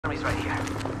Enemies right here.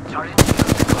 Target.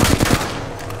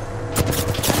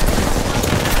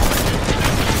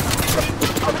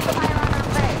 Open fire on our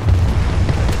prey.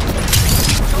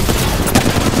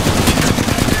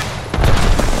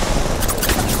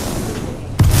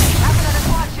 That's another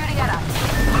squad shooting at us.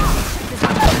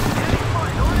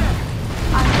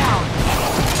 I'm down.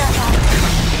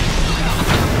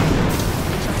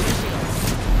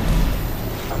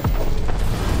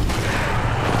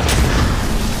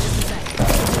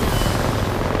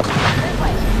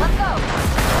 Let's go!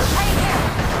 Hey, here!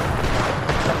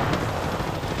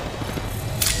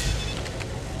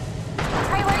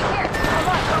 Hey, right here! Come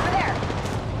on, over there!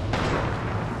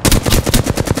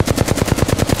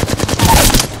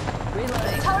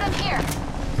 Reloading. Totem here!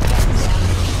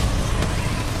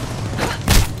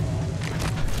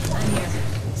 I'm here.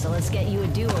 So let's get you a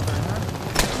do-over, huh?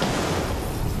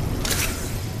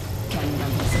 Counting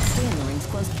down to 60 and the ring's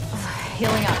close.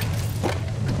 Healing up.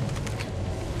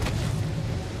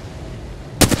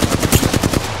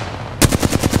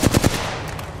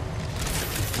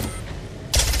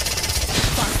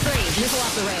 Missile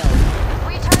off the rails.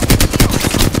 Recharge the shield!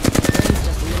 Ring's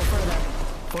just a little further.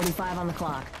 45 on the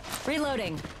clock.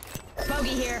 Reloading. Bogey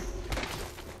here.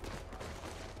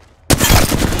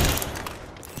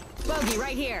 Bogey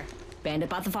right here. Bandit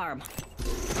bought the farm.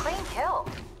 Clean kill.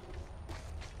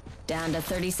 Down to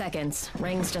 30 seconds.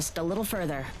 Ring's just a little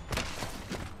further.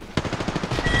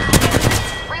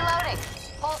 Reloading.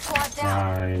 Whole squad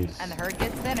down. Nice. And the herd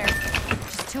gets thinner.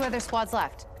 Just 2 other squads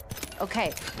left.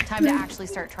 Okay, time to actually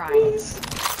start trying.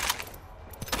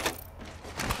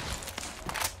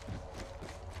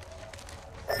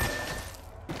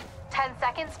 10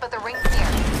 seconds, but the ring's near.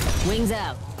 Wings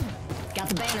out. Got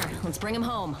the banner. Let's bring him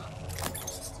home.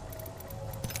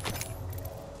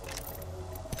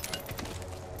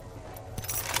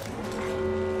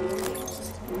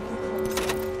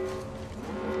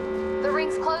 The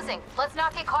ring's closing. Let's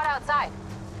not get caught outside.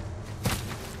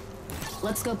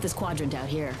 Let's scope this quadrant out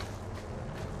here.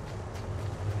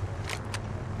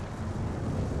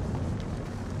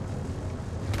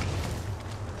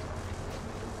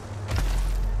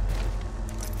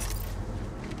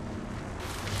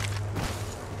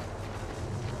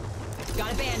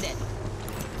 Got a bandit.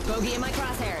 Bogey in my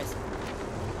crosshairs.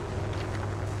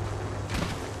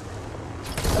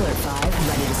 Alert 5,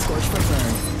 ready to scorch for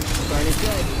burn. Burn is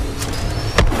good.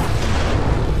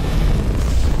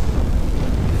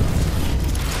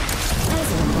 As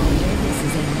a reminder, this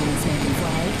is a non-smoking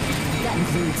flight. That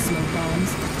includes smoke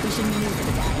bombs. We should maneuver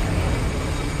to that area.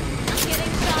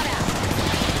 Getting shot at.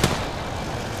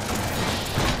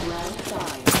 Round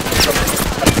 5.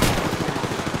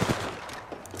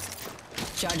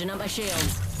 Charging up my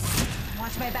shields.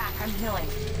 Watch my back. I'm healing.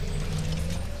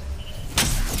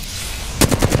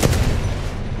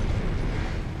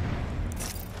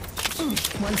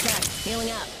 One sec. Healing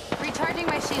up. Recharging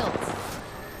my shields.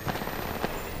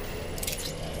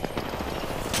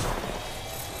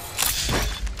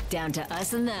 Down to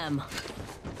us and them.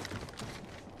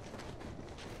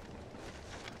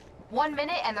 1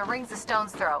 minute and the ring's a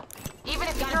stone's throw. Even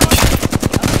if you Got a throw bandit.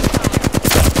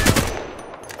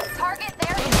 target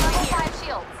there is level 5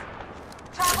 shields.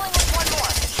 Traveling with 1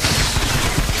 more.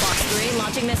 Box 3,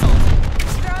 launching missile.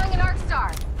 Throwing an arc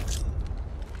star.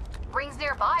 Rings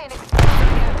nearby and it's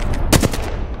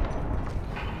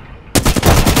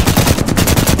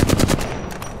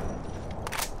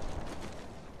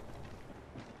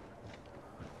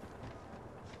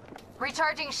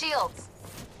recharging shields.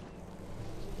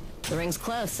 The ring's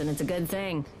close, and it's a good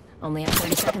thing. Only have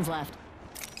 30 seconds left.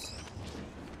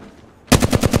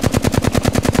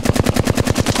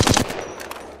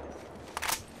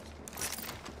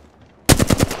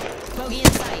 Bogey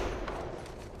in sight.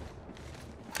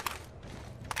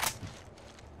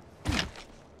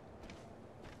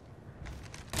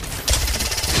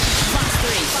 Box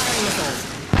 3, firing missiles.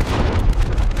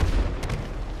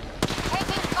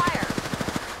 Taking fire.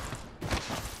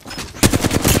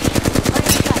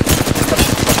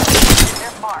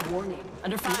 They're far. Warning.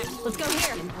 Under 5. Let's go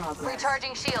here.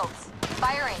 Recharging shields.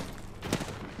 Firing.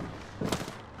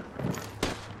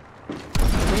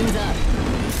 Rings up.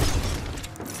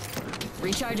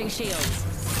 Recharging shields.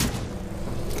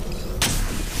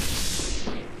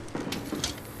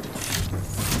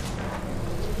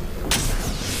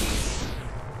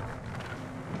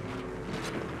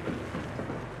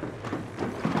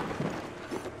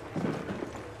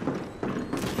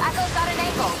 Echo's got an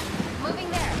angle. Moving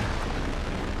there.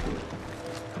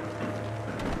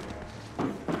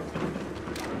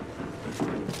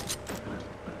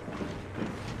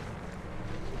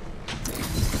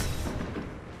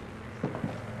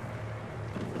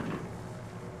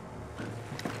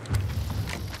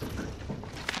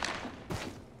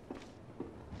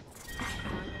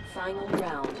 Final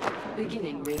round.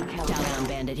 Beginning ring countdown. Down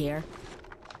bandit here.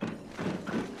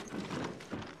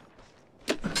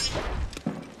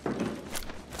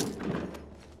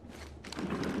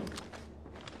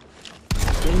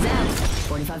 Wings out.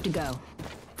 45 to go.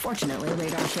 Fortunately,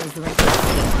 radar shows the right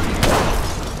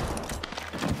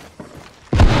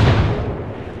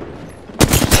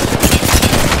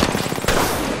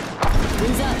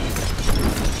Wings up.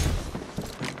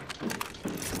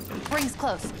 Rings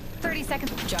close. 30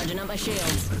 seconds. Charging up my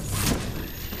shields.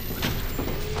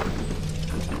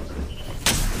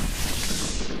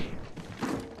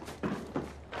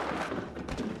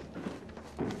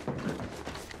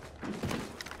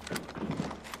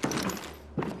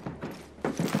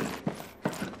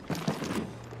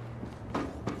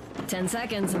 Ten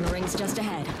seconds and the ring's just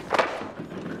ahead.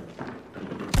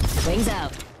 Wings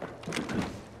out.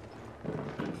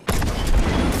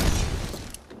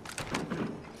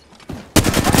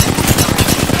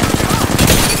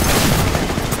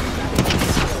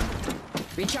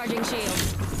 Recharging shield.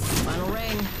 Final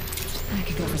ring. I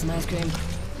could go for some ice cream.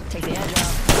 Take the edge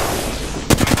off.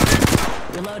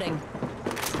 Reloading.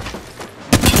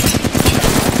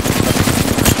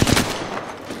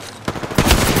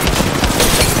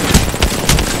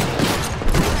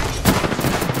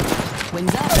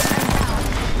 Wings up.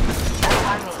 That's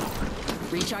on me.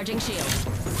 Recharging shield.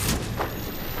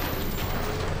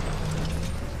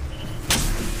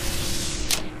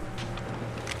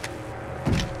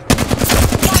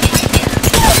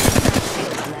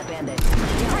 On that bandit.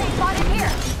 Great, spotted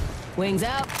here. Wings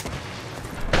out.